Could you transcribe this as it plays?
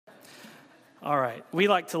All right. We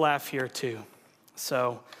like to laugh here too.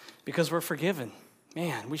 So, because we're forgiven,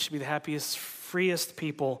 man, we should be the happiest, freest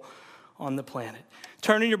people on the planet.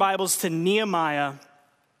 Turn in your Bibles to Nehemiah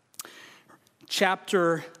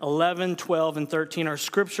chapter 11, 12, and 13. Our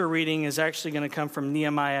scripture reading is actually going to come from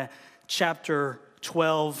Nehemiah chapter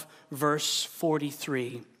 12, verse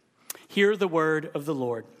 43. Hear the word of the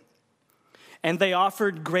Lord. And they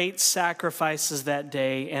offered great sacrifices that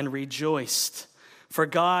day and rejoiced, for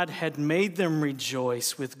God had made them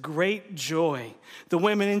rejoice with great joy. The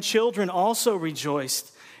women and children also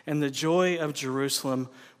rejoiced, and the joy of Jerusalem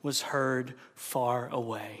was heard far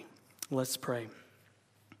away. Let's pray.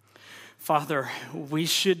 Father, we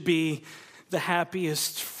should be the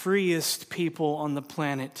happiest, freest people on the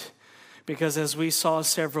planet because, as we saw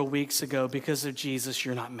several weeks ago, because of Jesus,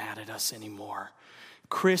 you're not mad at us anymore.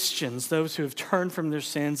 Christians, those who have turned from their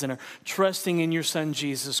sins and are trusting in your Son,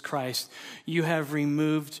 Jesus Christ, you have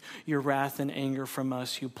removed your wrath and anger from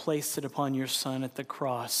us. You placed it upon your Son at the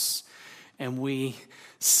cross, and we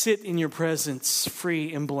sit in your presence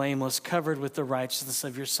free and blameless, covered with the righteousness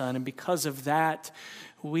of your Son. And because of that,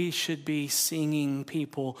 we should be singing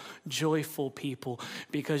people, joyful people,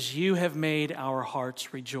 because you have made our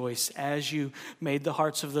hearts rejoice as you made the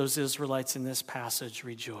hearts of those Israelites in this passage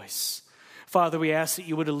rejoice. Father, we ask that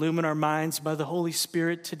you would illumine our minds by the Holy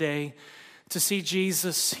Spirit today to see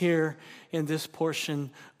Jesus here in this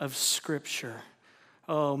portion of Scripture.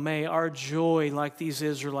 Oh, may our joy, like these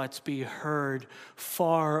Israelites, be heard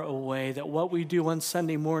far away, that what we do on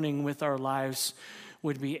Sunday morning with our lives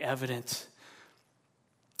would be evident.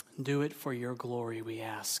 Do it for your glory, we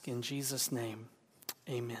ask. In Jesus' name,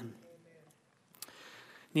 amen.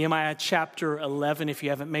 Nehemiah chapter 11, if you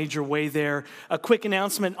haven't made your way there. A quick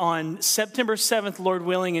announcement: on September 7th, Lord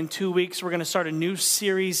willing, in 2 weeks, we're going to start a new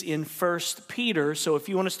series in 1 Peter. So if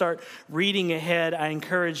you want to start reading ahead, I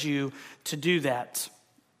encourage you to do that.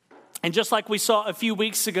 And just like we saw a few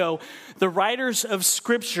weeks ago, the writers of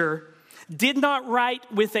Scripture did not write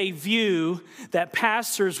with a view that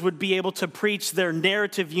pastors would be able to preach their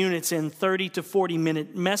narrative units in 30 to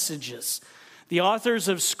 40-minute messages. The authors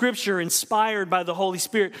of Scripture, inspired by the Holy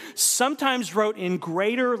Spirit, sometimes wrote in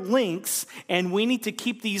greater lengths, and we need to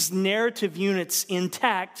keep these narrative units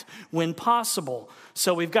intact when possible.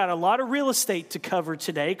 So we've got a lot of real estate to cover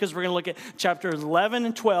today because we're going to look at chapters 11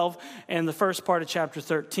 and 12 and the first part of chapter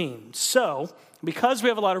 13. So, because we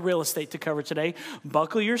have a lot of real estate to cover today,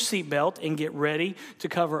 buckle your seatbelt and get ready to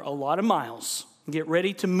cover a lot of miles. Get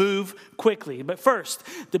ready to move quickly. But first,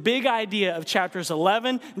 the big idea of chapters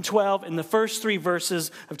 11 and 12 and the first 3 verses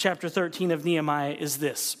of chapter 13 of Nehemiah is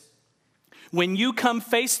this. When you come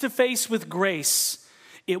face to face with grace,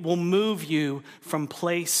 it will move you from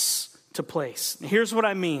place to place. Here's what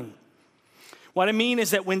I mean. What I mean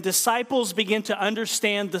is that when disciples begin to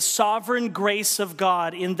understand the sovereign grace of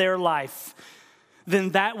God in their life,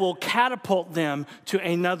 then that will catapult them to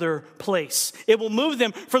another place. It will move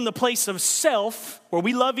them from the place of self, where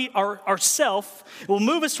we love ourself. It will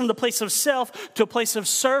move us from the place of self to a place of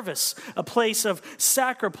service, a place of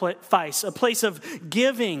sacrifice, a place of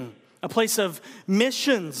giving, a place of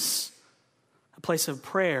missions, a place of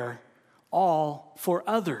prayer, all for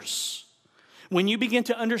others. When you begin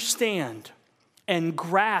to understand and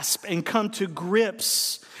grasp and come to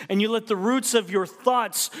grips, and you let the roots of your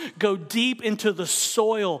thoughts go deep into the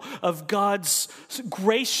soil of God's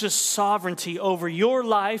gracious sovereignty over your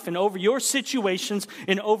life and over your situations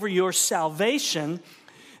and over your salvation,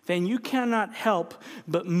 then you cannot help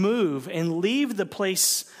but move and leave the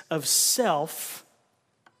place of self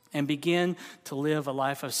and begin to live a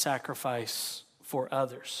life of sacrifice for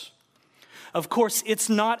others. Of course, it's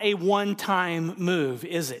not a one-time move,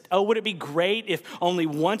 is it? Oh, would it be great if only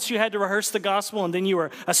once you had to rehearse the gospel and then you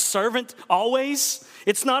were a servant always?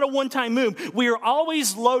 It's not a one-time move. We are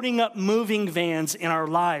always loading up moving vans in our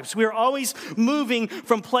lives. We are always moving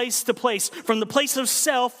from place to place, from the place of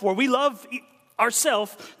self, where we love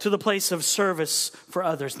ourselves, to the place of service for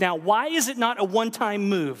others. Now, why is it not a one-time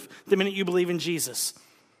move the minute you believe in Jesus?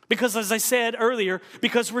 Because, as I said earlier,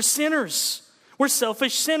 because we're sinners. We're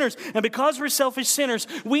selfish sinners. And because we're selfish sinners,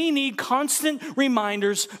 we need constant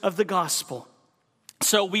reminders of the gospel.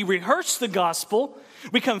 So we rehearse the gospel,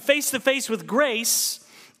 we come face to face with grace,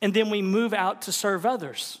 and then we move out to serve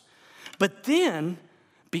others. But then,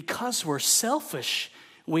 because we're selfish,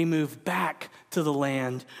 we move back to the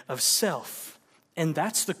land of self. And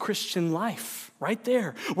that's the Christian life right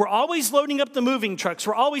there. We're always loading up the moving trucks.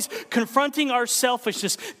 We're always confronting our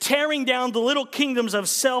selfishness, tearing down the little kingdoms of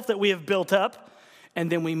self that we have built up. And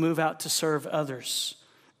then we move out to serve others.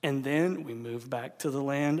 And then we move back to the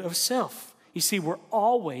land of self. You see, we're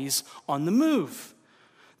always on the move.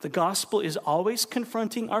 The gospel is always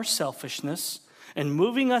confronting our selfishness and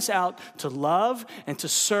moving us out to love and to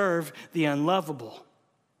serve the unlovable.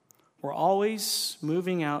 We're always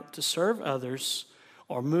moving out to serve others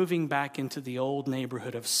or moving back into the old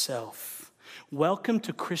neighborhood of self. Welcome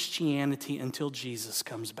to Christianity until Jesus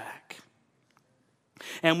comes back.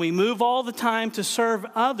 And we move all the time to serve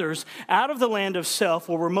others out of the land of self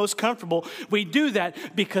where we're most comfortable. We do that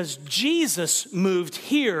because Jesus moved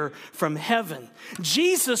here from heaven.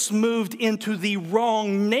 Jesus moved into the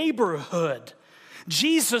wrong neighborhood.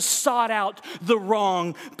 Jesus sought out the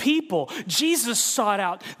wrong people. Jesus sought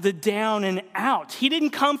out the down and out. He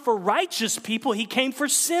didn't come for righteous people. He came for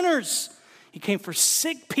sinners. He came for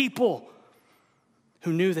sick people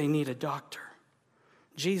who knew they need a doctor.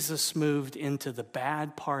 Jesus moved into the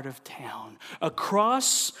bad part of town,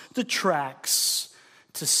 across the tracks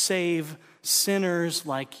to save sinners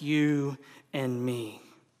like you and me.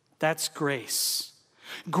 That's grace.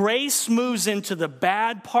 Grace moves into the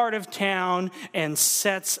bad part of town and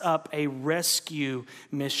sets up a rescue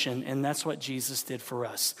mission. And that's what Jesus did for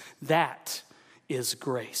us. That is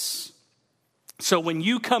grace. So when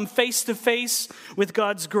you come face to face with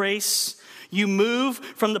God's grace, you move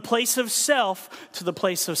from the place of self to the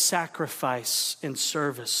place of sacrifice and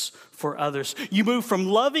service for others. You move from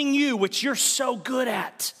loving you, which you're so good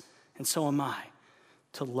at, and so am I,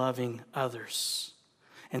 to loving others.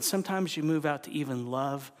 And sometimes you move out to even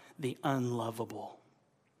love the unlovable.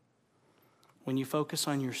 When you focus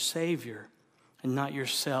on your Savior and not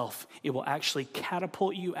yourself, it will actually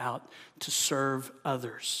catapult you out to serve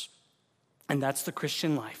others. And that's the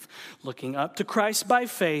Christian life, looking up to Christ by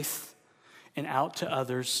faith and out to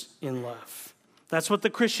others in love. That's what the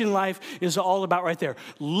Christian life is all about right there.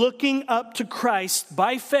 Looking up to Christ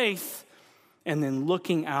by faith and then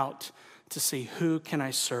looking out to see who can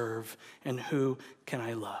I serve and who can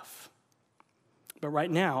I love. But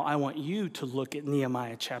right now, I want you to look at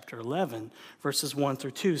Nehemiah chapter 11, verses 1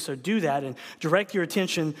 through 2. So do that and direct your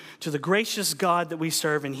attention to the gracious God that we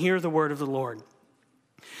serve and hear the word of the Lord.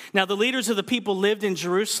 Now, the leaders of the people lived in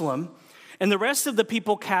Jerusalem, and the rest of the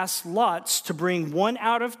people cast lots to bring 1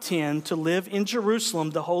 out of 10 to live in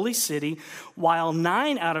Jerusalem, the holy city, while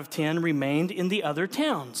 9 out of 10 remained in the other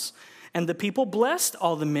towns. And the people blessed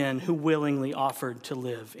all the men who willingly offered to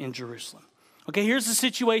live in Jerusalem. Okay, here's the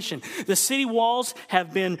situation. The city walls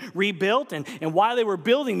have been rebuilt, and while they were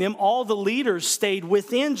building them, all the leaders stayed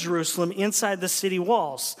within Jerusalem inside the city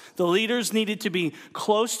walls. The leaders needed to be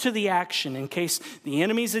close to the action in case the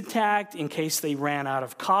enemies attacked, in case they ran out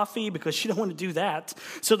of coffee, because you don't want to do that.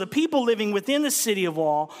 So the people living within the city of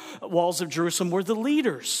walls of Jerusalem were the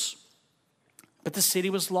leaders. But the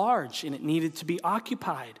city was large, and it needed to be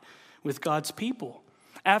occupied with God's people.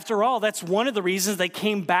 After all, that's one of the reasons they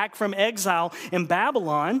came back from exile in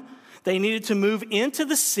Babylon. They needed to move into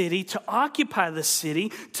the city, to occupy the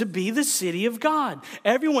city, to be the city of God.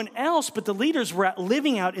 Everyone else but the leaders were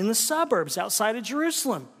living out in the suburbs outside of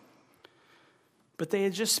Jerusalem. But they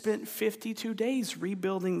had just spent 52 days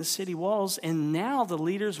rebuilding the city walls, and now the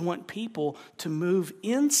leaders want people to move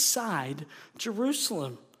inside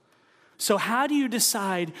Jerusalem. So how do you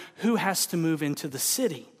decide who has to move into the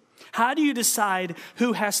city? How do you decide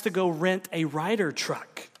who has to go rent a Ryder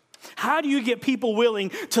truck? How do you get people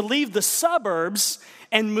willing to leave the suburbs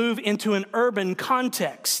and move into an urban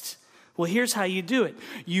context? Well, here's how you do it.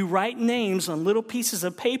 You write names on little pieces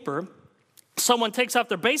of paper. Someone takes off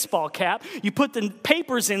their baseball cap, you put the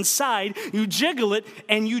papers inside, you jiggle it,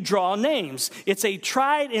 and you draw names. It's a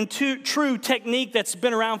tried and true technique that's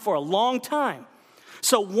been around for a long time.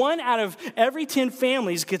 So 1 out of every 10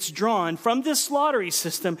 families gets drawn from this lottery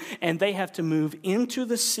system, and they have to move into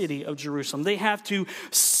the city of Jerusalem. They have to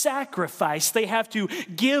sacrifice. They have to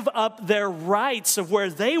give up their rights of where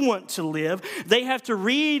they want to live. They have to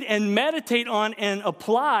read and meditate on and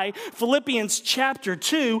apply Philippians chapter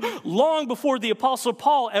 2 long before the Apostle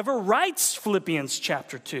Paul ever writes Philippians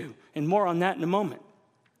chapter 2. And more on that in a moment.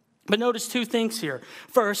 But notice 2 things here.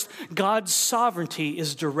 First, God's sovereignty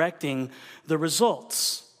is directing the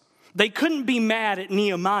results. They couldn't be mad at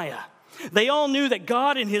Nehemiah. They all knew that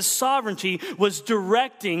God in his sovereignty was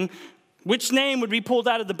directing which name would be pulled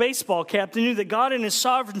out of the baseball cap. They knew that God in his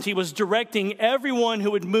sovereignty was directing everyone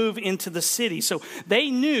who would move into the city. So they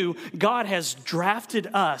knew God has drafted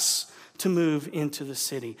us to move into the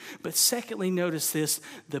city. But secondly, notice this,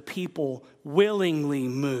 the people willingly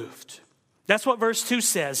moved. That's what verse 2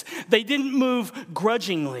 says. They didn't move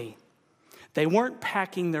grudgingly. They weren't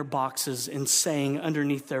packing their boxes and saying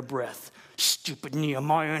underneath their breath, "Stupid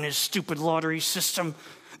Nehemiah and his stupid lottery system."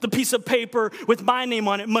 The piece of paper with my name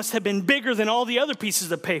on it must have been bigger than all the other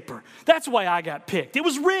pieces of paper. That's why I got picked. It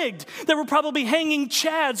was rigged. There were probably hanging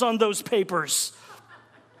chads on those papers.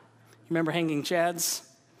 Remember Hanging Chads?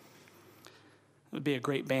 It would be a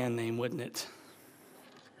great band name, wouldn't it?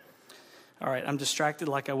 All right, I'm distracted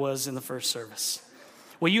like I was in the first service.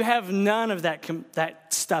 Well, you have none of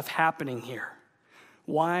that stuff happening here.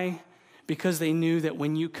 Why? Because they knew that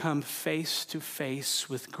when you come face to face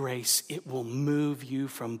with grace, it will move you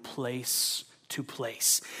from place to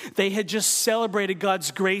place. They had just celebrated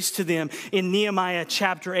God's grace to them in Nehemiah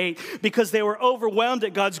chapter 8 because they were overwhelmed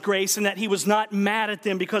at God's grace and that he was not mad at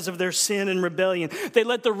them because of their sin and rebellion. They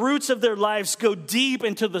let the roots of their lives go deep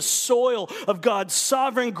into the soil of God's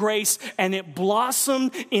sovereign grace, and it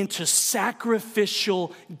blossomed into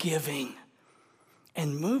sacrificial giving.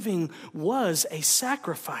 And moving was a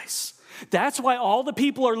sacrifice. That's why all the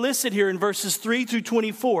people are listed here in verses 3 through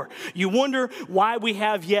 24. You wonder why we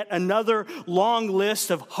have yet another long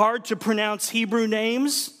list of hard to pronounce Hebrew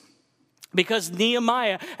names? Because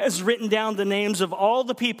Nehemiah has written down the names of all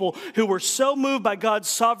the people who were so moved by God's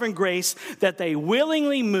sovereign grace that they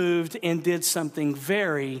willingly moved and did something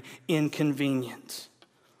very inconvenient.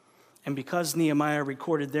 And because Nehemiah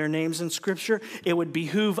recorded their names in Scripture, it would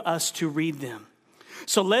behoove us to read them.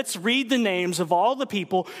 So let's read the names of all the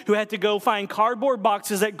people who had to go find cardboard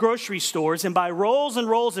boxes at grocery stores and buy rolls and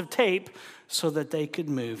rolls of tape so that they could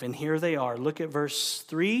move. And here they are. Look at verse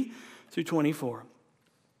 3 through 24.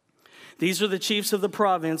 These are the chiefs of the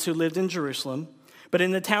province who lived in Jerusalem. But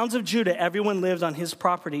in the towns of Judah, everyone lived on his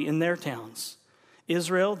property in their towns.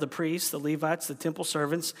 Israel, the priests, the Levites, the temple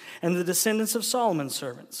servants, and the descendants of Solomon's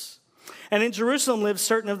servants. And in Jerusalem lived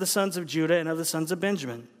certain of the sons of Judah and of the sons of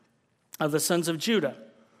Benjamin. Of the sons of Judah,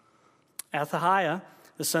 Athahiah,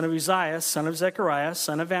 the son of Uzziah, son of Zechariah,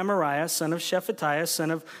 son of Amariah, son of Shephatiah,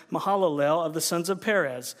 son of Mahalalel, of the sons of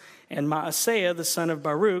Perez, and Maaseiah, the son of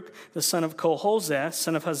Baruch, the son of Kolhoseth,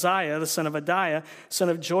 son of Haziah, the son of Adiah, son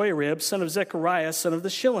of Joiarib, son of Zechariah, son of the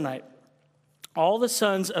Shilonite. All the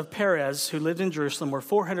sons of Perez who lived in Jerusalem were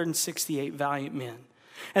 468 valiant men.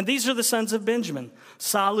 And these are the sons of Benjamin: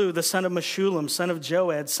 Salu, the son of Meshullam, son of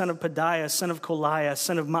Joed, son of Pedaiah, son of Koliah,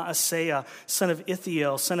 son of Maaseiah, son of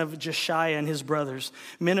Ithiel, son of Jeshiah and his brothers,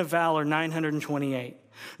 men of valor 928.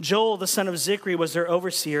 Joel, the son of Zichri, was their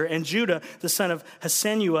overseer, and Judah, the son of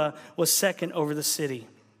Hasenuah, was second over the city.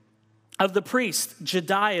 Of the priests,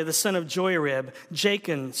 Jediah, the son of Joiarib,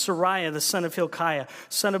 Jachin, Sariah, the son of Hilkiah,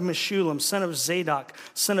 son of Meshullam, son of Zadok,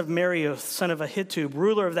 son of Marioth, son of Ahitub,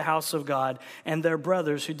 ruler of the house of God, and their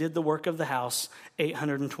brothers who did the work of the house,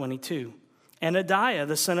 822. And Adiah,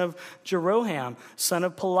 the son of Jeroham, son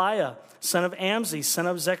of Peliah, son of Amzi, son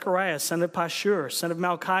of Zechariah, son of Pashur, son of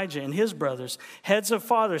Malchijah, and his brothers, heads of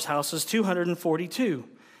fathers' houses, 242.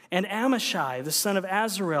 And Amashai, the son of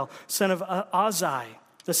Azarel, son of Azai,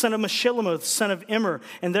 the son of Meshillemoth, son of Immer,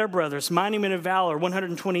 and their brothers, mighty men of valor,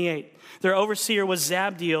 128. Their overseer was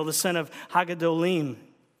Zabdiel, the son of Haggadolim.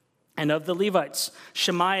 And of the Levites,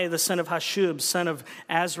 Shemaiah, the son of Hashub, son of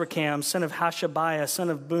Azrikam, son of Hashabiah,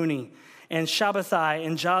 son of Buni, and Shabbathai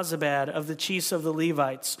and Jozabad of the chiefs of the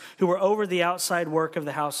Levites, who were over the outside work of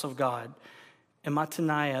the house of God. And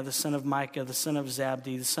Mattaniah, the son of Micah, the son of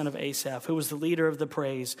Zabdi, the son of Asaph, who was the leader of the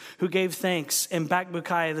praise, who gave thanks, and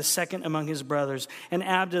Bakbukiah, the second among his brothers, and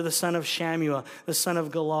Abda, the son of Shammua, the son of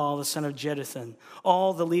Galal, the son of Jeduthun.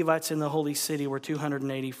 All the Levites in the holy city were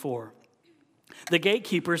 284. The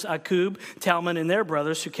gatekeepers, Akub, Talmon, and their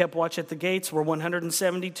brothers who kept watch at the gates were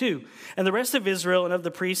 172. And the rest of Israel and of the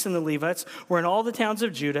priests and the Levites were in all the towns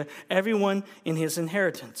of Judah, everyone in his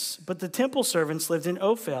inheritance. But the temple servants lived in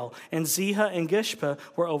Ophel, and Ziha and Gishpa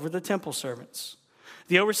were over the temple servants.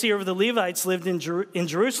 The overseer of the Levites lived in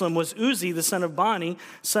Jerusalem was Uzi, the son of Bani,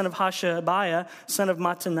 son of Hashabiah, son of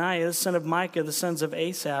Mattaniah, son of Micah, the sons of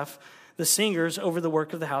Asaph, the singers over the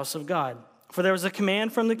work of the house of God. For there was a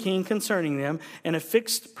command from the king concerning them, and a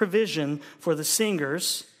fixed provision for the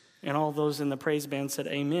singers, and all those in the praise band said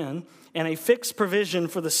amen, and a fixed provision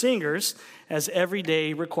for the singers as every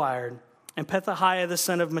day required. And Pethahiah, the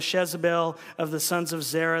son of Meshezabel, of the sons of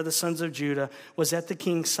Zerah, the sons of Judah, was at the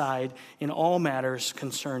king's side in all matters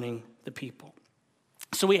concerning the people.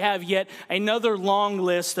 So we have yet another long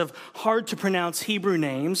list of hard to pronounce Hebrew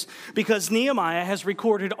names because Nehemiah has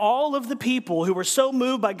recorded all of the people who were so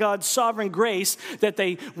moved by God's sovereign grace that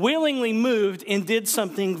they willingly moved and did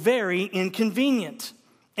something very inconvenient.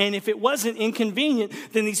 And if it wasn't inconvenient,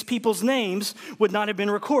 then these people's names would not have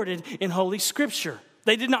been recorded in Holy Scripture.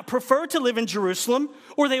 They did not prefer to live in Jerusalem,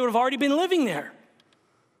 or they would have already been living there.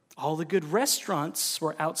 All the good restaurants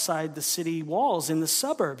were outside the city walls in the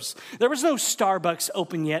suburbs. There was no Starbucks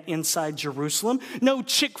open yet inside Jerusalem, no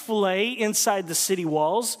Chick-fil-A inside the city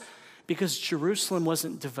walls, because Jerusalem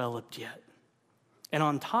wasn't developed yet. And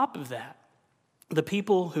on top of that, the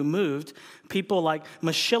people who moved, people like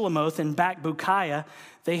Meshillemoth and Bakbukiah,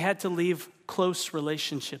 they had to leave close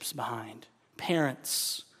relationships behind.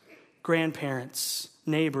 Parents, grandparents,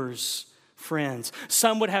 neighbors, friends.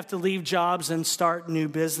 Some would have to leave jobs and start new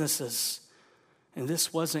businesses. And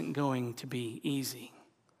this wasn't going to be easy.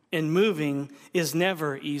 And moving is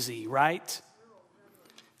never easy, right?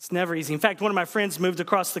 It's never easy. In fact, one of my friends moved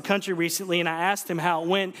across the country recently, and I asked him how it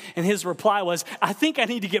went, and his reply was, I think I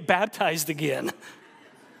need to get baptized again.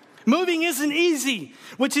 Moving isn't easy,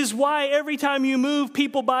 which is why every time you move,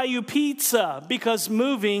 people buy you pizza, because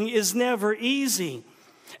moving is never easy.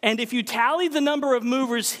 And if you tally the number of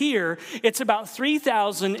movers here, it's about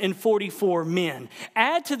 3,044 men.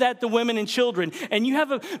 Add to that the women and children, and you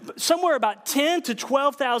have somewhere about 10 to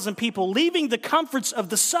 12,000 people leaving the comforts of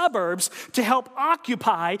the suburbs to help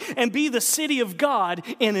occupy and be the city of God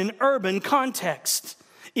in an urban context.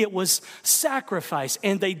 It was sacrifice,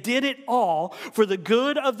 and they did it all for the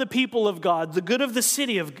good of the people of God, the good of the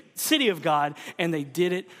city of God, and they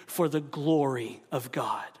did it for the glory of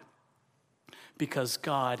God, because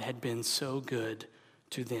God had been so good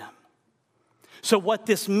to them. So what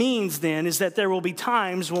this means then is that there will be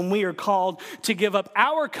times when we are called to give up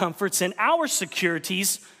our comforts and our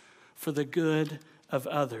securities for the good of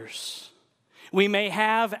others. We may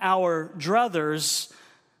have our druthers,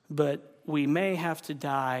 but we may have to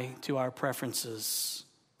die to our preferences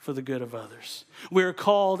for the good of others. We're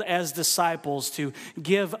called as disciples to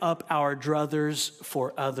give up our druthers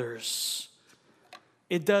for others.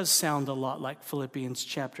 It does sound a lot like Philippians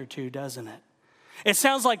chapter 2, doesn't it? It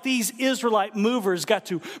sounds like these Israelite movers got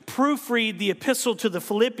to proofread the epistle to the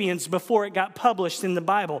Philippians before it got published in the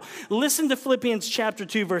Bible. Listen to Philippians chapter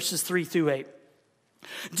 2, verses 3 through 8.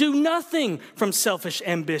 Do nothing from selfish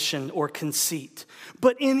ambition or conceit,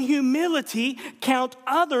 but in humility count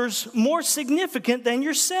others more significant than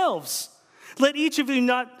yourselves. Let each of you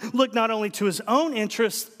look not only to his own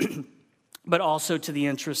interest, but also to the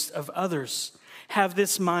interests of others. Have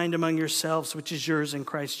this mind among yourselves, which is yours in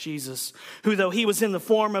Christ Jesus, who, though he was in the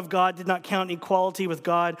form of God, did not count equality with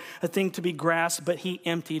God a thing to be grasped, but he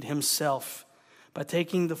emptied himself by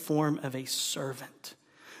taking the form of a servant,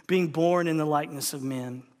 being born in the likeness of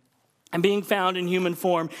men. And being found in human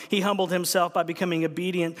form, he humbled himself by becoming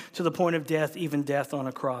obedient to the point of death, even death on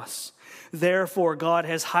a cross. Therefore, God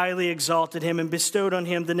has highly exalted him and bestowed on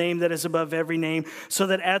him the name that is above every name, so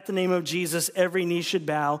that at the name of Jesus every knee should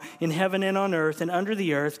bow in heaven and on earth and under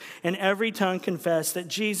the earth, and every tongue confess that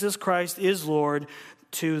Jesus Christ is Lord,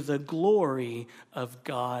 to the glory of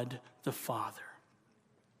God the Father.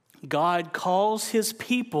 God calls his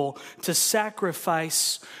people to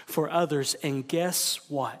sacrifice for others, and guess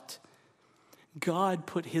what? God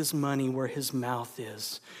put his money where his mouth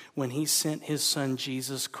is when he sent his son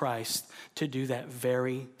Jesus Christ to do that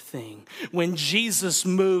very thing. When Jesus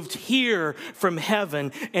moved here from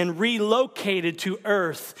heaven and relocated to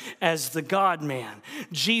earth as the God-man,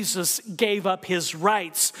 Jesus gave up his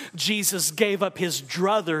rights. Jesus gave up his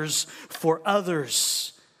druthers for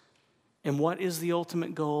others. And what is the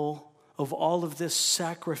ultimate goal of all of this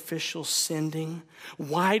sacrificial sending?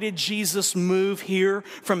 Why did Jesus move here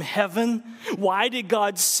from heaven? Why did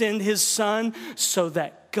God send his son? So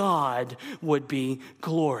that God would be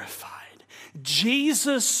glorified.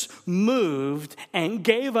 Jesus moved and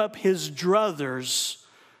gave up his druthers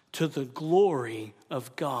to the glory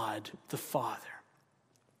of God the Father.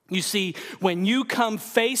 You see, when you come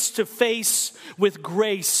face to face with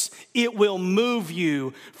grace, it will move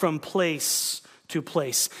you from place to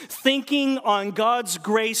place. Thinking on God's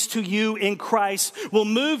grace to you in Christ will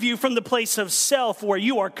move you from the place of self, where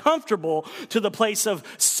you are comfortable, to the place of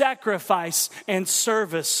sacrifice and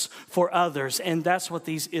service for others. And that's what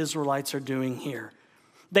these Israelites are doing here.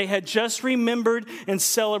 They had just remembered and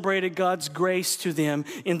celebrated God's grace to them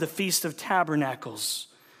in the Feast of Tabernacles.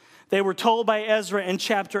 They were told by Ezra in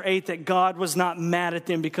chapter 8 that God was not mad at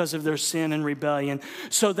them because of their sin and rebellion.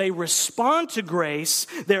 So they respond to grace.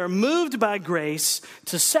 They're moved by grace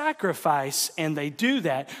to sacrifice, and they do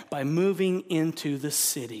that by moving into the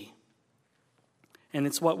city. And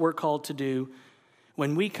it's what we're called to do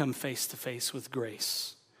when we come face to face with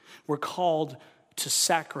grace. We're called to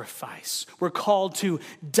sacrifice. We're called to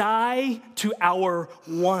die to our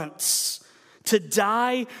wants, to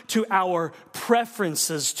die to our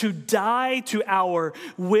preferences, to die to our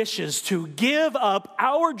wishes, to give up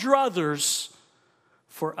our druthers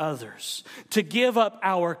for others, to give up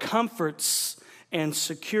our comforts and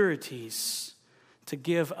securities to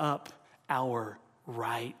give up our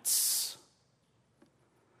rights.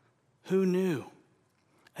 Who knew?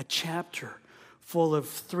 A chapter full of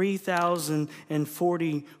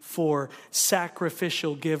 3,044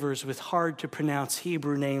 sacrificial givers with hard-to-pronounce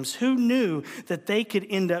Hebrew names. Who knew that they could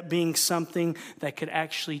end up being something that could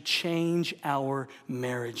actually change our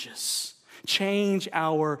marriages, change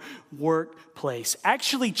our workplace,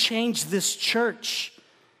 actually change this church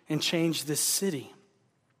and change this city?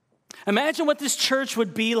 Imagine what this church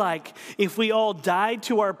would be like if we all died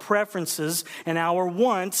to our preferences and our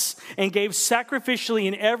wants and gave sacrificially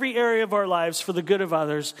in every area of our lives for the good of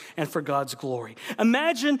others and for God's glory.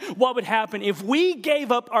 Imagine what would happen if we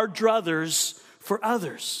gave up our druthers for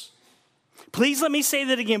others. Please let me say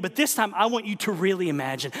that again, but this time I want you to really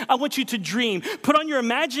imagine. I want you to dream. Put on your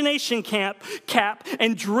imagination cap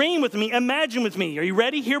and dream with me. Imagine with me. Are you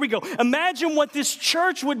ready? Here we go. Imagine what this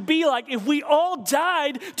church would be like if we all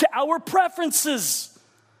died to our preferences.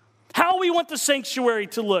 How we want the sanctuary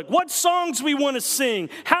to look, what songs we want to sing,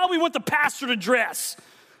 how we want the pastor to dress,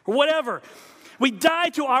 or whatever. We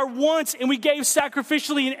died to our wants and we gave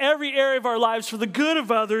sacrificially in every area of our lives for the good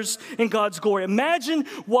of others and God's glory. Imagine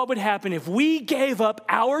what would happen if we gave up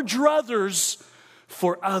our druthers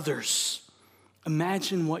for others.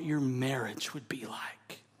 Imagine what your marriage would be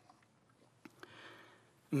like.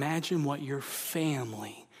 Imagine what your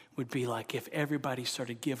family would be like if everybody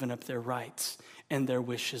started giving up their rights and their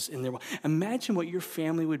wishes and their. Imagine what your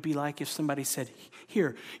family would be like if somebody said,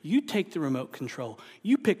 "Here, you take the remote control.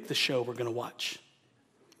 You pick the show we're going to watch."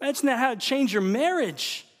 Imagine that, how it'd change your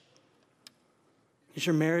marriage. Is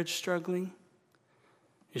your marriage struggling?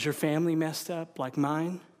 Is your family messed up like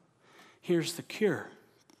mine? Here's the cure.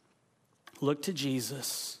 Look to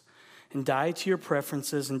Jesus and die to your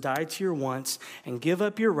preferences and die to your wants and give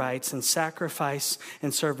up your rights and sacrifice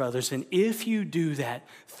and serve others. And if you do that,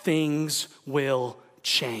 things will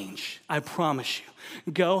change. I promise you.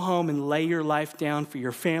 Go home and lay your life down for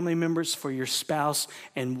your family members, for your spouse,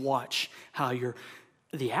 and watch how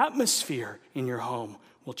the atmosphere in your home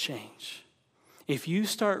will change. If you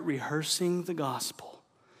start rehearsing the gospel,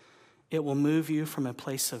 it will move you from a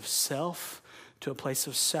place of self to a place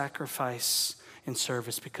of sacrifice and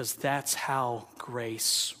service, because that's how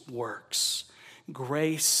grace works.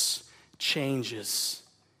 Grace changes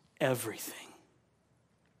everything.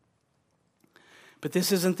 But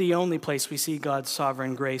this isn't the only place we see God's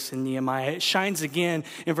sovereign grace in Nehemiah. It shines again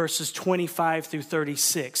in verses 25 through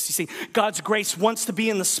 36. You see, God's grace wants to be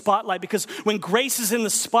in the spotlight, because when grace is in the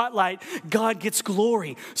spotlight, God gets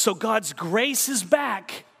glory. So God's grace is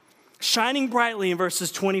back, shining brightly in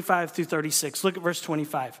verses 25 through 36. Look at verse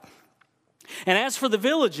 25. And as for the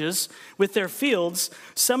villages with their fields,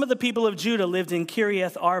 some of the people of Judah lived in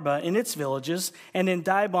Kiriath Arba and its villages, and in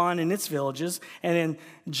Dibon and its villages, and in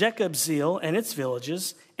Jekabzeel and its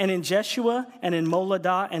villages, and in Jeshua, and in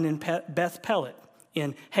Moladah, and in Beth Pelet,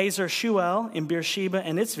 in Hazar Shual, in Beersheba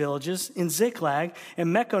and its villages, in Ziklag,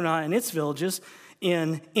 and Mekonah and its villages,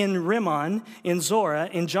 in Rimmon, in Zorah,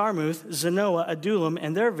 in Jarmuth, Zanoah, Adullam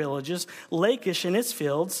and their villages, Lachish and its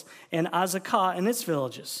fields, and Azekah and its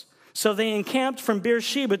villages. So they encamped from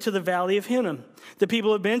Beersheba to the valley of Hinnom. The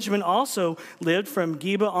people of Benjamin also lived from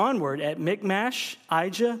Geba onward at Michmash,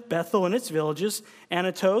 Ijah, Bethel and its villages,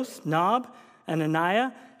 Anatoth, Nob,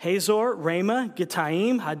 Ananiah, Hazor, Ramah,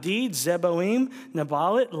 Gittaim, Hadid, Zeboim,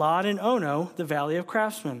 Nabalat, Lod, and Ono, the valley of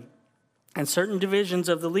craftsmen. And certain divisions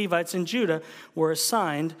of the Levites in Judah were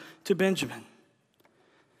assigned to Benjamin.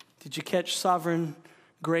 Did you catch sovereign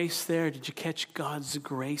grace there? Did you catch God's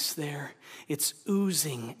grace there? It's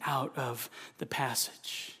oozing out of the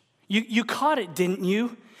passage. You caught it, didn't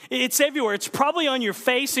you? It's everywhere. It's probably on your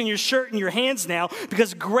face and your shirt and your hands now,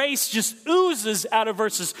 because grace just oozes out of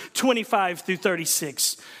verses 25 through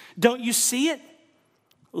 36. Don't you see it?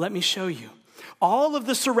 Let me show you. All of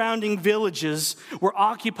the surrounding villages were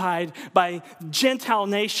occupied by Gentile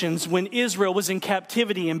nations when Israel was in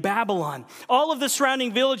captivity in Babylon. All of the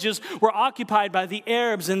surrounding villages were occupied by the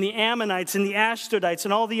Arabs and the Ammonites and the Ashdodites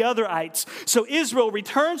and all the other ites. So Israel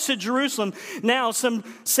returns to Jerusalem now some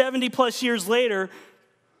 70 plus years later.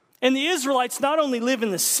 And the Israelites not only live in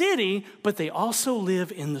the city, but they also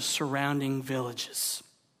live in the surrounding villages.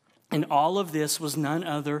 And all of this was none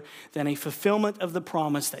other than a fulfillment of the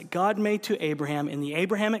promise that God made to Abraham in the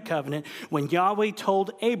Abrahamic covenant when Yahweh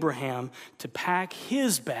told Abraham to pack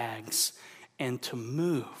his bags and to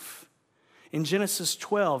move. In Genesis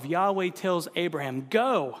 12, Yahweh tells Abraham,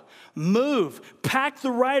 go, move, pack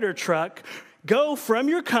the rider truck, go from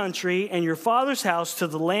your country and your father's house to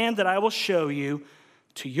the land that I will show you.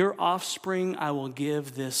 To your offspring I will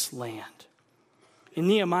give this land. In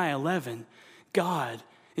Nehemiah 11, God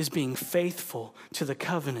is being faithful to the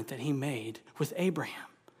covenant that he made with Abraham.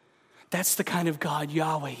 That's the kind of God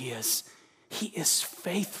Yahweh is. He is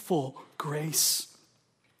faithful grace.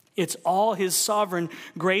 It's all his sovereign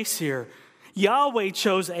grace here. Yahweh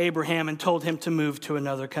chose Abraham and told him to move to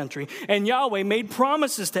another country. And Yahweh made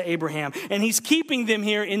promises to Abraham. And he's keeping them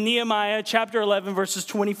here in Nehemiah chapter 11, verses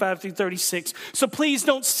 25 through 36. So please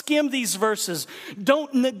don't skim these verses.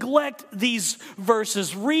 Don't neglect these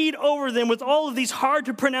verses. Read over them with all of these hard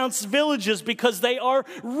to pronounce villages because they are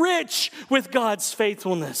rich with God's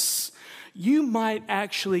faithfulness. You might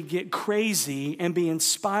actually get crazy and be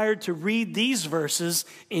inspired to read these verses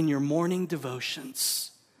in your morning devotions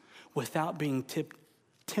without being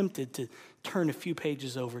tempted to turn a few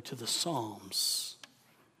pages over to the Psalms.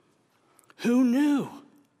 Who knew?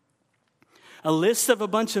 A list of a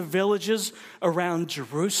bunch of villages around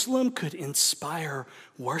Jerusalem could inspire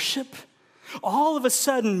worship. All of a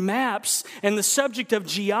sudden, maps and the subject of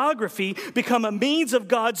geography become a means of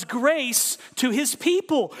God's grace to his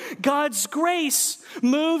people. God's grace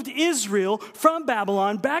moved Israel from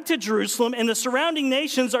Babylon back to Jerusalem, and the surrounding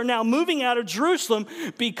nations are now moving out of Jerusalem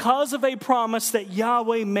because of a promise that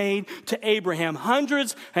Yahweh made to Abraham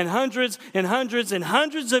hundreds and hundreds and hundreds and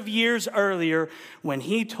hundreds of years earlier when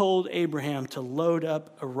he told Abraham to load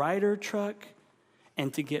up a rider truck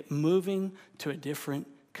and to get moving to a different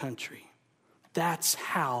country. That's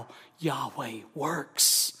how Yahweh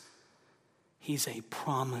works. He's a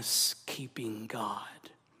promise-keeping God.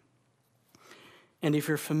 And if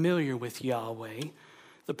you're familiar with Yahweh,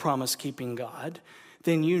 the promise-keeping God,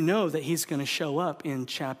 then you know that he's going to show up in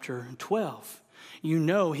chapter 12. You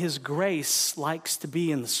know his grace likes to be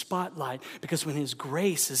in the spotlight because when his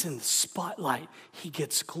grace is in the spotlight, he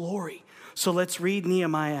gets glory. So let's read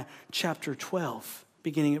Nehemiah chapter 12,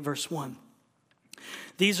 beginning at verse 1.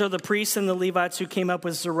 These are the priests and the Levites who came up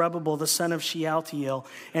with Zerubbabel, the son of Shealtiel,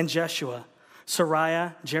 and Jeshua,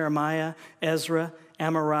 Sariah, Jeremiah, Ezra,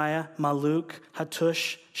 Amariah, Maluk,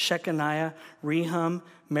 Hattush, Shechaniah, Rehum,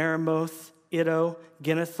 Meremoth, Iddo,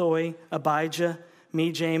 Ginnethoi, Abijah,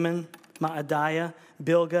 Mijamin, Maadiah,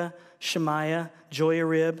 Bilgah, Shemaiah,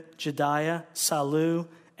 Joiarib, Jediah, Salu,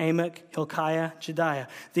 Amok, Hilkiah, Jediah.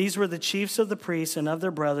 These were the chiefs of the priests and of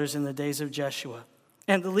their brothers in the days of Jeshua.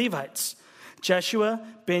 And the Levites, Jeshua,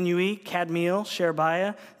 Benui, Kadmiel,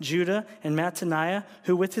 Sherebiah, Judah, and Mattaniah,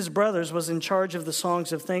 who with his brothers was in charge of the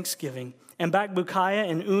songs of thanksgiving. And Bakbukiah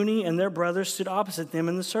and Uni and their brothers stood opposite them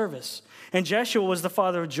in the service. And Jeshua was the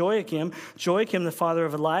father of Joachim, Joachim the father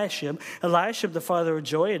of Eliashib, Eliashib the father of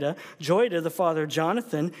Joiada, Joiada the father of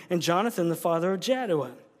Jonathan, and Jonathan the father of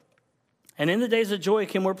Jaddua. And in the days of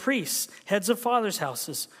Joachim were priests, heads of fathers'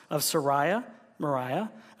 houses, of Sariah,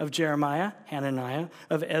 Moriah, of Jeremiah, Hananiah,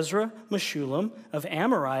 of Ezra, Meshullam, of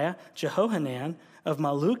Amariah, Jehohanan, of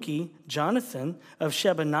Maluki, Jonathan, of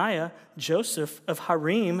Shebaniah, Joseph, of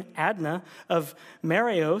Harim, Adnah, of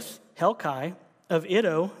Marioth, Helkai, of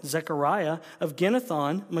Iddo, Zechariah, of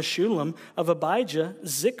Ginnethon, Meshullam, of Abijah,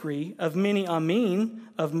 Zikri, of Mini-Amin,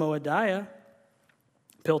 of Moadiah,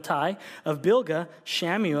 Piltai, of Bilgah,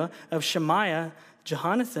 Shammua, of Shemaiah,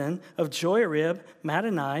 Jehonathan, of Joiarib,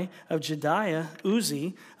 Mattani, of Jediah,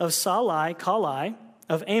 Uzi, of Salai, Kalai,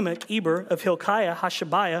 of Amok, Eber, of Hilkiah,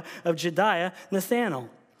 Hashabiah, of Jediah, Nathanael.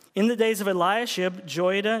 In the days of Eliashib,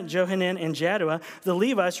 Joiada, Johanan, and Jaddua, the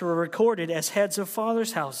Levites were recorded as heads of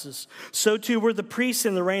fathers' houses. So too were the priests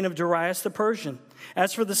in the reign of Darius the Persian.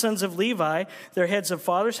 As for the sons of Levi, their heads of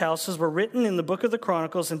fathers' houses were written in the book of the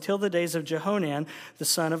Chronicles until the days of Jehohanan, the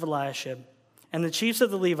son of Eliashib. And the chiefs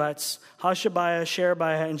of the Levites, Hashabiah,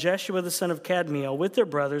 Sherebiah, and Jeshua the son of Kadmiel, with their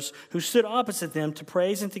brothers, who stood opposite them to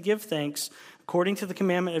praise and to give thanks, according to the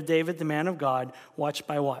commandment of David, the man of God, watch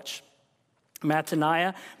by watch.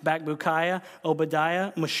 Mattaniah, Bakbukiah,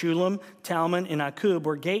 Obadiah, Meshullam, Talmon, and Akub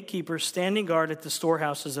were gatekeepers standing guard at the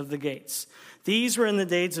storehouses of the gates. These were in the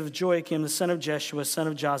days of Joachim, the son of Jeshua, son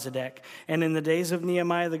of Jozadak, and in the days of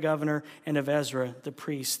Nehemiah the governor, and of Ezra, the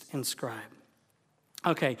priest and scribe.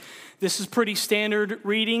 Okay, this is pretty standard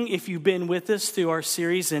reading if you've been with us through our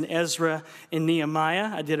series in Ezra and Nehemiah.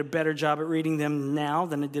 I did a better job at reading them now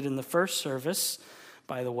than I did in the first service,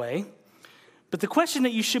 by the way. But the question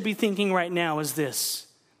that you should be thinking right now is this.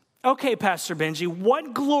 Okay, Pastor Benji,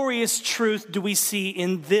 what glorious truth do we see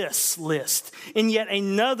in this list, in yet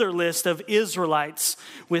another list of Israelites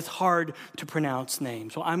with hard to pronounce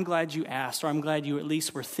names? Well, I'm glad you asked, or I'm glad you at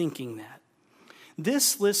least were thinking that.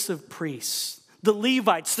 This list of priests the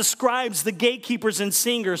Levites, the scribes, the gatekeepers, and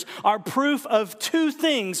singers are proof of two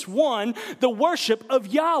things. One, the worship of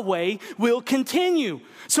Yahweh will continue.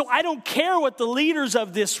 So I don't care what the leaders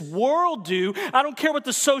of this world do. I don't care what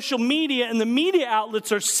the social media and the media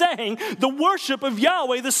outlets are saying. The worship of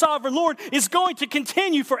Yahweh, the sovereign Lord, is going to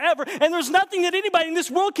continue forever. And there's nothing that anybody in this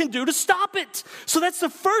world can do to stop it. So that's the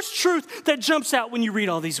first truth that jumps out when you read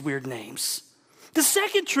all these weird names. The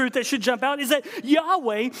second truth that should jump out is that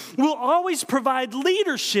Yahweh will always provide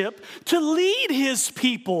leadership to lead his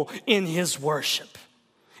people in his worship.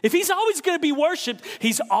 If he's always going to be worshiped,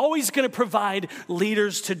 he's always going to provide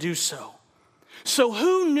leaders to do so. So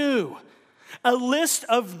who knew a list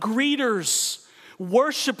of greeters,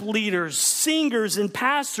 worship leaders, singers, and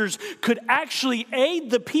pastors could actually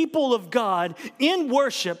aid the people of God in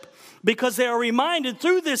worship, because they are reminded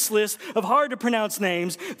through this list of hard to pronounce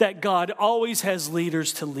names that God always has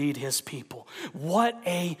leaders to lead his people. What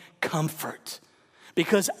a comfort.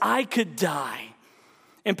 Because I could die,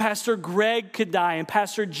 and Pastor Greg could die, and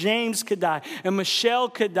Pastor James could die, and Michelle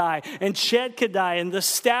could die, and Chet could die, and the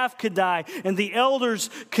staff could die, and the elders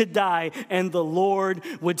could die, and the Lord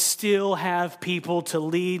would still have people to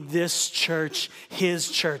lead this church, his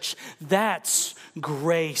church. That's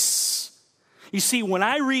grace. You see, when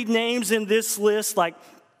I read names in this list like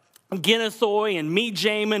Ginnethoy and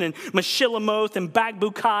Me-Jamin and Meshillamoth and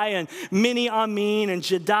Bakbukai and Mini-Amin and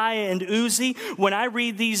Jediah and Uzi, when I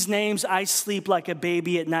read these names, I sleep like a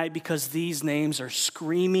baby at night, because these names are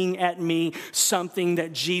screaming at me something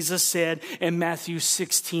that Jesus said in Matthew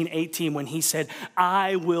 16:18 when he said,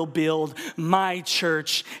 I will build my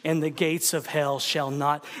church and the gates of hell shall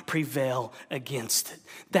not prevail against it.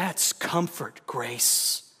 That's comfort,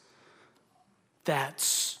 grace.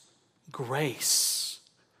 That's grace.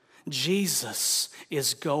 Jesus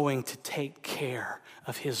is going to take care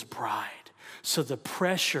of his bride. So the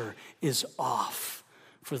pressure is off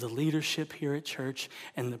for the leadership here at church,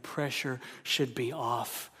 and the pressure should be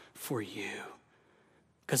off for you.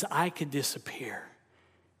 Because I could disappear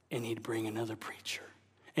and he'd bring another preacher.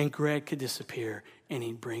 And Greg could disappear and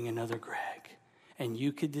he'd bring another Greg. And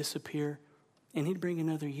you could disappear and he'd bring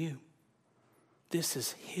another you. This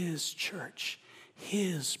is his church,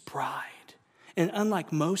 his bride. And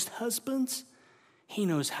unlike most husbands, he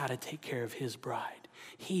knows how to take care of his bride.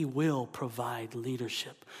 He will provide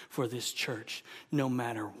leadership for this church no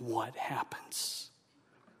matter what happens.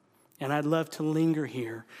 And I'd love to linger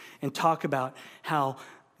here and talk about how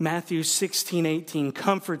Matthew 16:18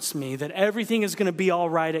 comforts me that everything is going to be all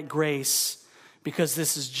right at Grace because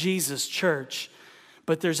this is Jesus' church.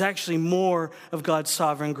 But there's actually more of God's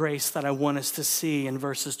sovereign grace that I want us to see in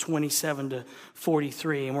verses 27 to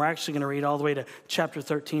 43. And we're actually going to read all the way to chapter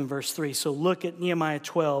 13, verse 3. So look at Nehemiah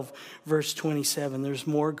 12, verse 27. There's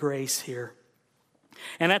more grace here.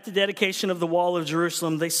 And at the dedication of the wall of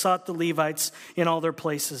Jerusalem, they sought the Levites in all their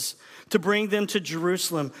places to bring them to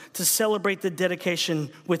Jerusalem to celebrate the dedication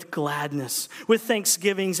with gladness, with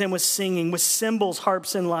thanksgivings and with singing, with cymbals,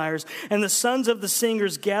 harps, and lyres. And the sons of the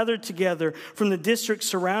singers gathered together from the districts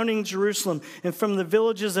surrounding Jerusalem and from the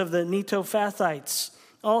villages of the Netophathites,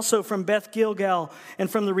 also from Beth Gilgal and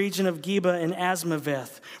from the region of Geba and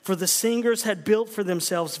Asmaveth. For the singers had built for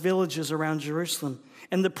themselves villages around Jerusalem.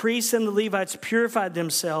 And the priests and the Levites purified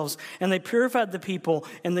themselves, and they purified the people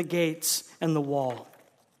and the gates and the wall.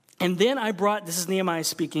 And then I brought, this is Nehemiah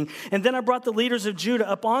speaking, and then I brought the leaders of Judah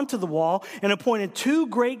up onto the wall and appointed two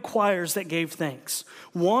great choirs that gave thanks.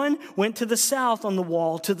 One went to the south on the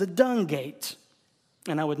wall to the dung gate,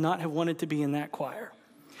 and I would not have wanted to be in that choir.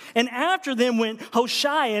 And after them went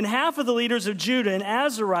Hoshai and half of the leaders of Judah, and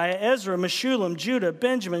Azariah, Ezra, Meshullam, Judah,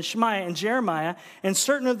 Benjamin, Shemaiah, and Jeremiah, and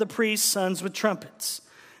certain of the priests' sons with trumpets.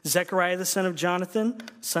 Zechariah the son of Jonathan,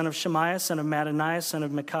 son of Shemaiah, son of Mattaniah, son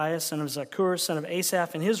of Micaiah, son of Zakur, son of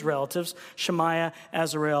Asaph, and his relatives, Shemaiah,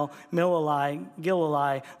 Azarel, Milalai,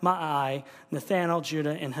 Gilalai, Ma'ai, Nathanael,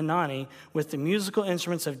 Judah, and Hanani, with the musical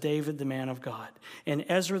instruments of David, the man of God. And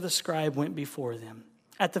Ezra the scribe went before them.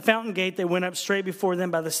 At the fountain gate, they went up straight before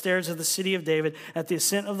them by the stairs of the city of David at the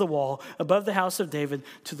ascent of the wall, above the house of David,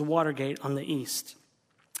 to the water gate on the east.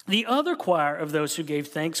 The other choir of those who gave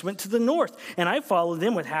thanks went to the north, and I followed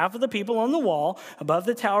them with half of the people on the wall, above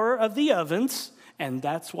the tower of the ovens. And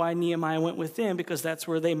that's why Nehemiah went with them, because that's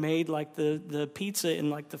where they made like the pizza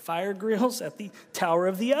in like the fire grills at the tower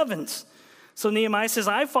of the ovens. So Nehemiah says,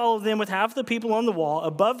 I followed them with half the people on the wall,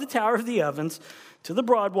 above the tower of the ovens, to the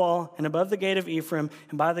broad wall, and above the gate of Ephraim,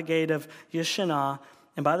 and by the gate of Yeshanah,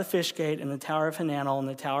 and by the fish gate, and the tower of Hananel, and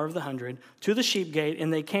the tower of the 100, to the sheep gate,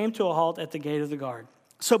 and they came to a halt at the gate of the guard.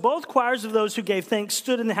 So both choirs of those who gave thanks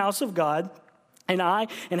stood in the house of God, and I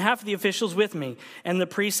and half of the officials with me, and the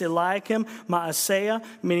priests Eliakim, Maaseiah,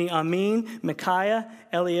 meaning Amin, Micaiah,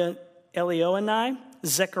 Elioenai,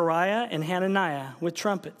 Zechariah, and Hananiah with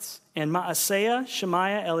trumpets, and Maaseiah,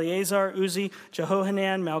 Shemaiah, Eleazar, Uzi,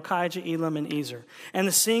 Jehohanan, Malchijah, Elam, and Ezer. And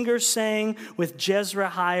the singers sang with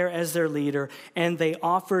Jezreiah as their leader, and they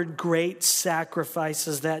offered great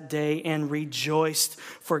sacrifices that day and rejoiced,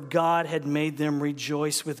 for God had made them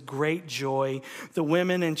rejoice with great joy. The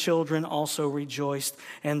women and children also rejoiced,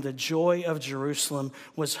 and the joy of Jerusalem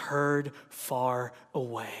was heard far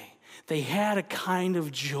away. They had a kind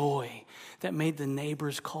of joy that made the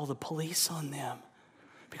neighbors call the police on them,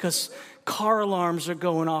 because car alarms are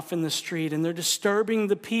going off in the street and they're disturbing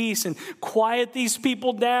the peace, and quiet these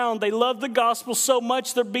people down. They love the gospel so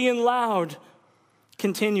much they're being loud.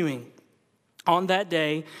 Continuing. On that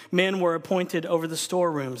day, men were appointed over the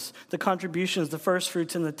storerooms, the contributions, the first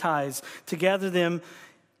fruits, and the tithes, to gather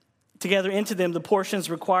into them the portions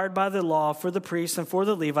required by the law for the priests and for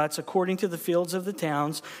the Levites according to the fields of the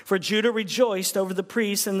towns. For Judah rejoiced over the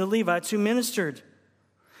priests and the Levites who ministered.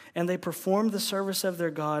 And they performed the service of their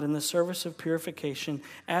God and the service of purification,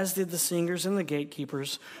 as did the singers and the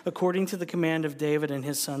gatekeepers, according to the command of David and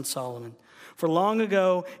his son Solomon. For long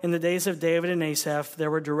ago, in the days of David and Asaph,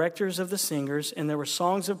 there were directors of the singers, and there were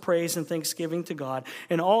songs of praise and thanksgiving to God.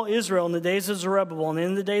 And all Israel in the days of Zerubbabel and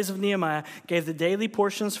in the days of Nehemiah gave the daily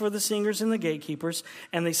portions for the singers and the gatekeepers,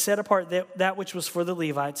 and they set apart that which was for the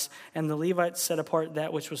Levites, and the Levites set apart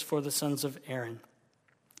that which was for the sons of Aaron.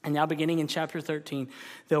 And now beginning in chapter 13,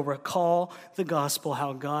 they'll recall the gospel,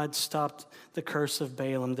 how God stopped the curse of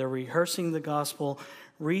Balaam. They're rehearsing the gospel,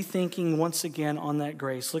 rethinking once again on that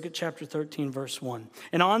grace. Look at chapter 13, verse 1.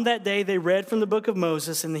 And on that day they read from the book of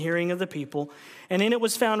Moses in the hearing of the people, and in it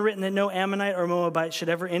was found written that no Ammonite or Moabite should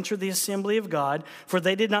ever enter the assembly of God, for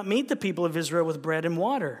they did not meet the people of Israel with bread and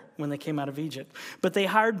water when they came out of Egypt. But they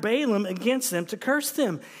hired Balaam against them to curse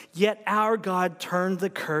them. Yet our God turned the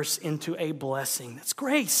curse into a blessing. That's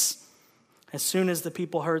grace. As soon as the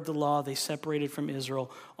people heard the law, they separated from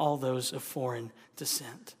Israel all those of foreign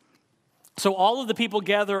descent. So all of the people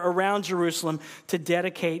gather around Jerusalem to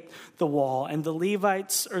dedicate the wall. And the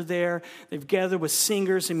Levites are there. They've gathered with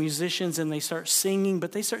singers and musicians, and they start singing,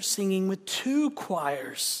 but they start singing with two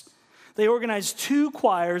choirs. They organize two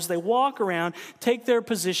choirs. They walk around, take their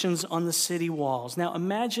positions on the city walls. Now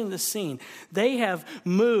imagine the scene. They have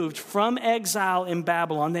moved from exile in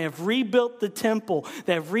Babylon. They have rebuilt the temple.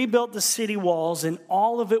 They have rebuilt the city walls, and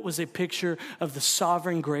all of it was a picture of the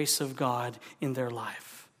sovereign grace of God in their life.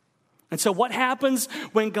 And so what happens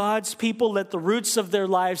when God's people let the roots of their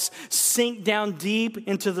lives sink down deep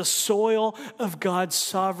into the soil of God's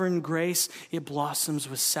sovereign grace? It blossoms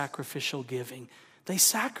with sacrificial giving. They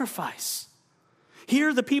sacrifice.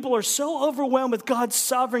 Here, the people are so overwhelmed with God's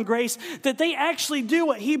sovereign grace that they actually do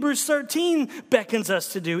what Hebrews 13 beckons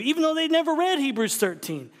us to do, even though they'd never read Hebrews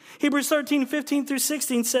 13. Hebrews 13, 15 through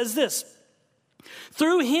 16 says this.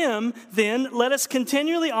 Through him, then, let us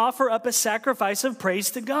continually offer up a sacrifice of praise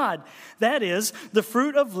to God. That is, the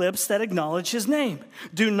fruit of lips that acknowledge his name.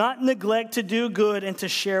 Do not neglect to do good and to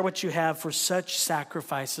share what you have, for such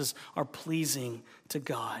sacrifices are pleasing to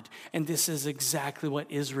God. And this is exactly what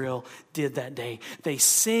Israel did that day. They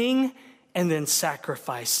sing and then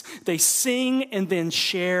sacrifice. They sing and then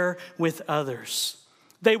share with others.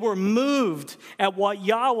 They were moved at what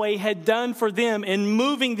Yahweh had done for them in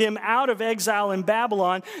moving them out of exile in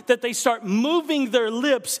Babylon, that they start moving their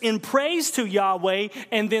lips in praise to Yahweh,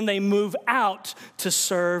 and then they move out to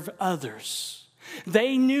serve others.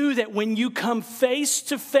 They knew that when you come face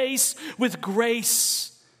to face with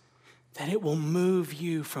grace, that it will move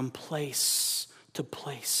you from place to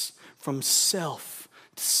place, from self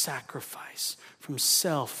to sacrifice, from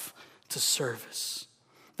self to service.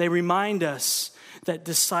 They remind us that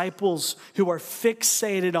disciples who are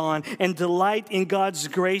fixated on and delight in God's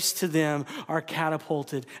grace to them are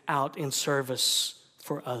catapulted out in service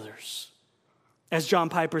for others. As John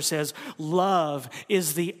Piper says, love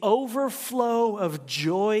is the overflow of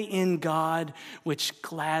joy in God which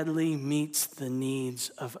gladly meets the needs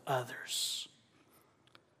of others.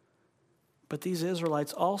 But these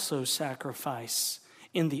Israelites also sacrifice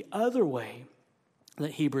in the other way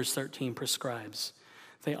that Hebrews 13 prescribes.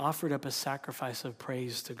 They offered up a sacrifice of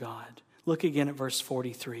praise to God. Look again at verse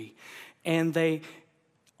 43. And they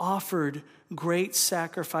offered great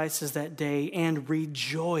sacrifices that day and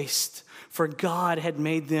rejoiced, for God had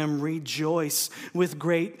made them rejoice with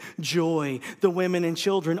great joy. The women and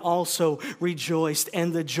children also rejoiced,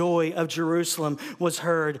 and the joy of Jerusalem was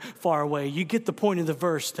heard far away. You get the point of the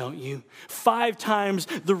verse, don't you? 5 times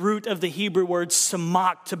the root of the Hebrew word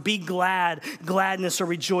samach, to be glad, gladness or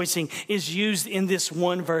rejoicing, is used in this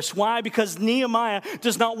one verse. Why? Because Nehemiah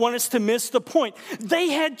does not want us to miss the point. They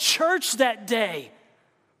had church that day,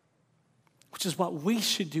 which is what we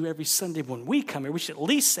should do every Sunday when we come here. We should at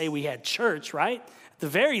least say we had church, right? At the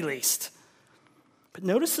very least. But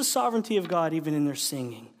notice the sovereignty of God even in their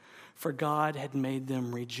singing. For God had made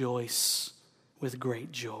them rejoice with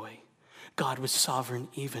great joy. God was sovereign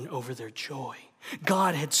even over their joy.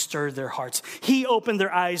 God had stirred their hearts. He opened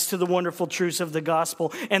their eyes to the wonderful truths of the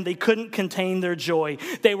gospel, and they couldn't contain their joy.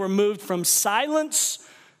 They were moved from silence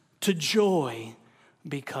to joy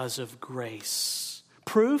because of grace.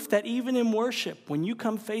 Proof that even in worship, when you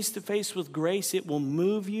come face to face with grace, it will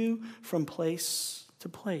move you from place to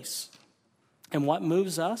place. And what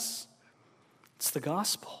moves us? It's the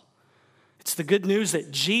gospel. It's the good news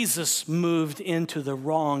that Jesus moved into the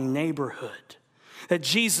wrong neighborhood, that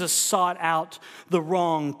Jesus sought out the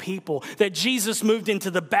wrong people, that Jesus moved into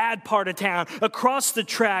the bad part of town, across the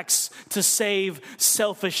tracks to save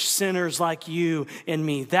selfish sinners like you and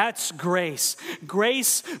me. That's grace.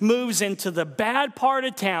 Grace moves into the bad part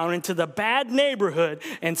of town, into the bad neighborhood,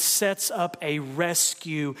 and sets up a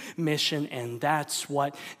rescue mission. And that's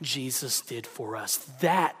what Jesus did for us.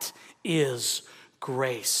 That is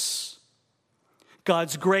grace.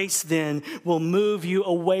 God's grace then will move you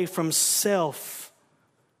away from self,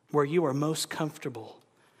 where you are most comfortable,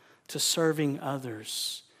 to serving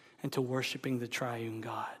others and to worshiping the triune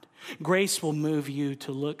God. Grace will move you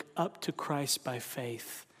to look up to Christ by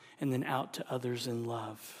faith and then out to others in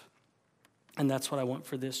love. And that's what I want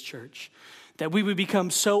for this church, that we would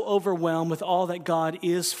become so overwhelmed with all that God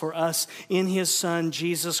is for us in his Son,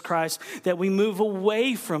 Jesus Christ, that we move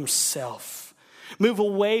away from self. Move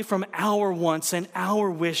away from our wants and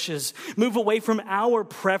our wishes. Move away from our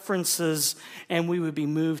preferences. And we would be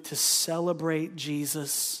moved to celebrate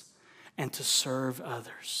Jesus and to serve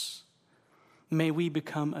others. May we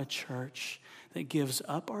become a church that gives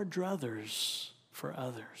up our druthers for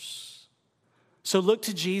others. So look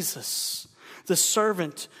to Jesus, the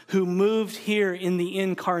servant who moved here in the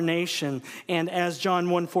incarnation. And as John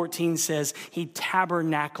 1:14 says, he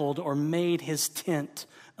tabernacled or made his tent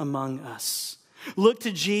among us. Look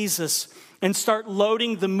to Jesus and start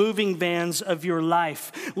loading the moving vans of your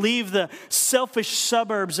life. Leave the selfish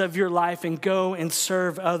suburbs of your life and go and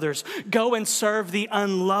serve others. Go and serve the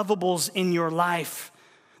unlovables in your life.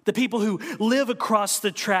 The people who live across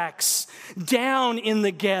the tracks, down in the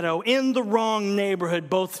ghetto, in the wrong neighborhood,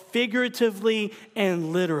 both figuratively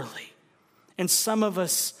and literally. And some of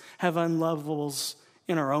us have unlovables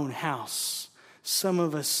in our own house. Some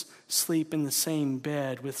of us sleep in the same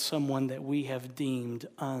bed with someone that we have deemed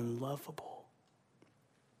unlovable.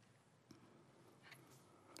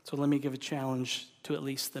 So let me give a challenge to at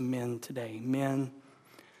least the men today. Men,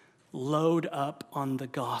 load up on the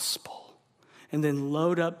gospel and then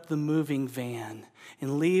load up the moving van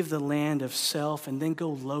and leave the land of self and then go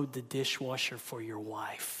load the dishwasher for your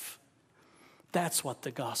wife. That's what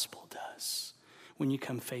the gospel does. When you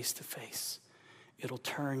come face to face, it'll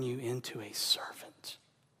turn you into a servant.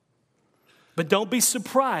 But don't be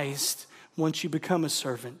surprised once you become a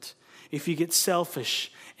servant if you get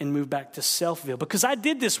selfish and move back to Selfville. Because I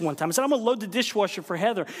did this one time. I said, I'm going to load the dishwasher for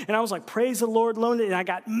Heather. And I was like, praise the Lord, load it. And I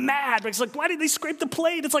got mad. It's like, why did they scrape the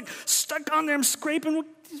plate? It's like stuck on there. I'm scraping.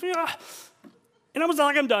 And I was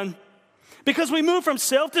like, I'm done. Because we moved from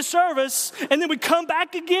self to service, and then we come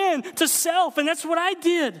back again to self. And that's what I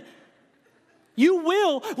did. You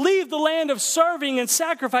will leave the land of serving and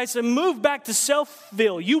sacrifice and move back to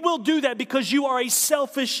Selfville. You will do that because you are a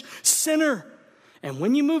selfish sinner. And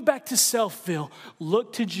when you move back to Selfville,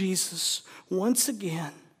 look to Jesus once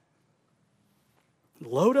again.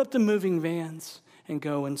 Load up the moving vans and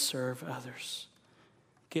go and serve others.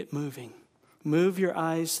 Get moving. Move your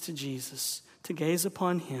eyes to Jesus, to gaze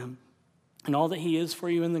upon him and all that he is for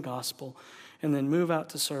you in the gospel, and then move out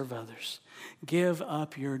to serve others. Give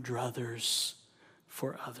up your druthers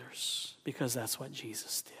for others, because that's what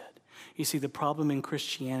Jesus did. You see, the problem in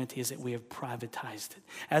Christianity is that we have privatized it.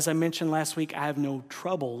 As I mentioned last week, I have no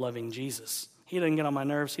trouble loving Jesus. He doesn't get on my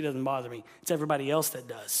nerves. He doesn't bother me. It's everybody else that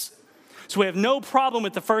does. So we have no problem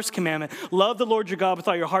with the first commandment. Love the Lord your God with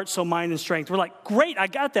all your heart, soul, mind, and strength. We're like, great, I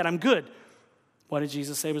got that. I'm good. What did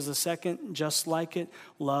Jesus say was the second? Just like it,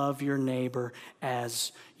 love your neighbor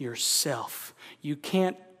as yourself. You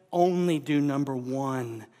can't only do number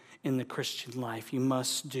one in the Christian life. You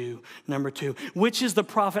must do number two, which is the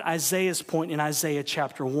prophet Isaiah's point in Isaiah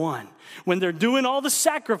chapter 1. When they're doing all the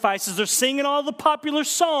sacrifices, they're singing all the popular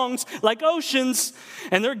songs like Oceans,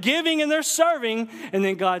 and they're giving and they're serving, and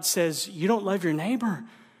then God says, you don't love your neighbor.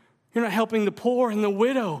 You're not helping the poor and the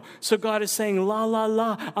widow. So God is saying, la, la,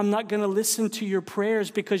 la, I'm not going to listen to your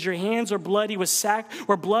prayers because your hands are bloody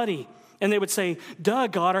or bloody. And they would say, duh,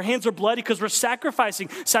 God, our hands are bloody because we're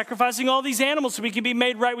sacrificing all these animals so we can be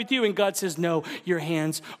made right with you. And God says, no, your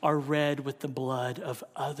hands are red with the blood of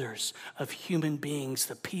others, of human beings,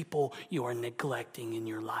 the people you are neglecting in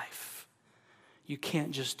your life. You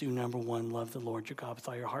can't just do number one, love the Lord your God with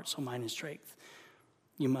all your heart, soul, mind, and strength.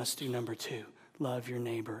 You must do number two, love your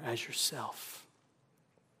neighbor as yourself.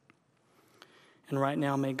 And right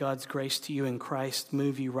now, may God's grace to you in Christ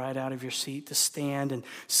move you right out of your seat to stand and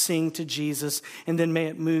sing to Jesus. And then may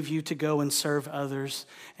it move you to go and serve others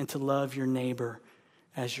and to love your neighbor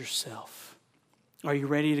as yourself. Are you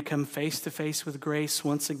ready to come face to face with grace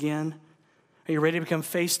once again? Are you ready to become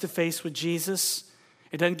face to face with Jesus?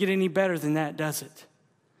 It doesn't get any better than that, does it?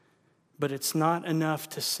 But it's not enough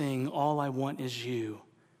to sing All I Want Is You,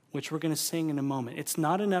 which we're going to sing in a moment. It's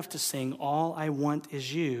not enough to sing All I Want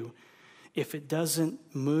Is You if it doesn't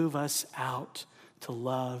move us out to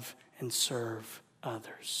love and serve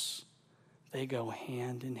others. They go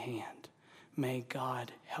hand in hand. May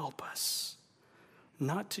God help us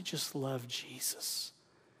not to just love Jesus,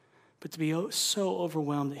 but to be so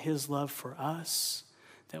overwhelmed at his love for us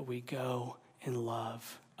that we go and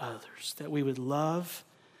love others, that we would love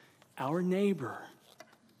our neighbor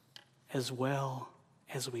as well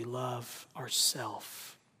as we love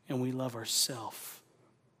ourselves, and we love ourselves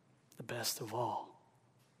the best of all.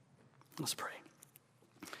 Let's pray.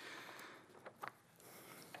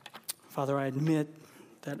 Father, I admit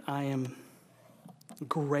that I am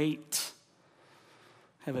great.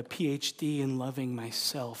 I have a PhD in loving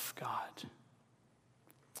myself, God.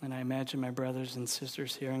 And I imagine my brothers and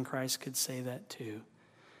sisters here in Christ could say that too.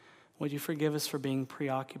 Would you forgive us for being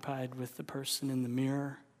preoccupied with the person in the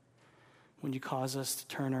mirror? Would you cause us to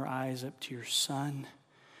turn our eyes up to your Son?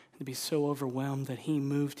 To be so overwhelmed that he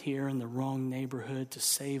moved here in the wrong neighborhood to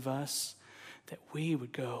save us, that we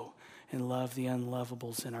would go and love the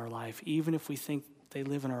unlovables in our life, even if we think they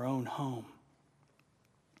live in our own home.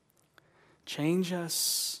 Change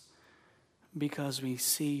us because we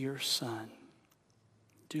see your Son.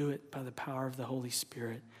 Do it by the power of the Holy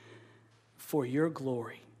Spirit for your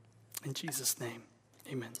glory. In Jesus' name,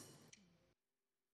 amen.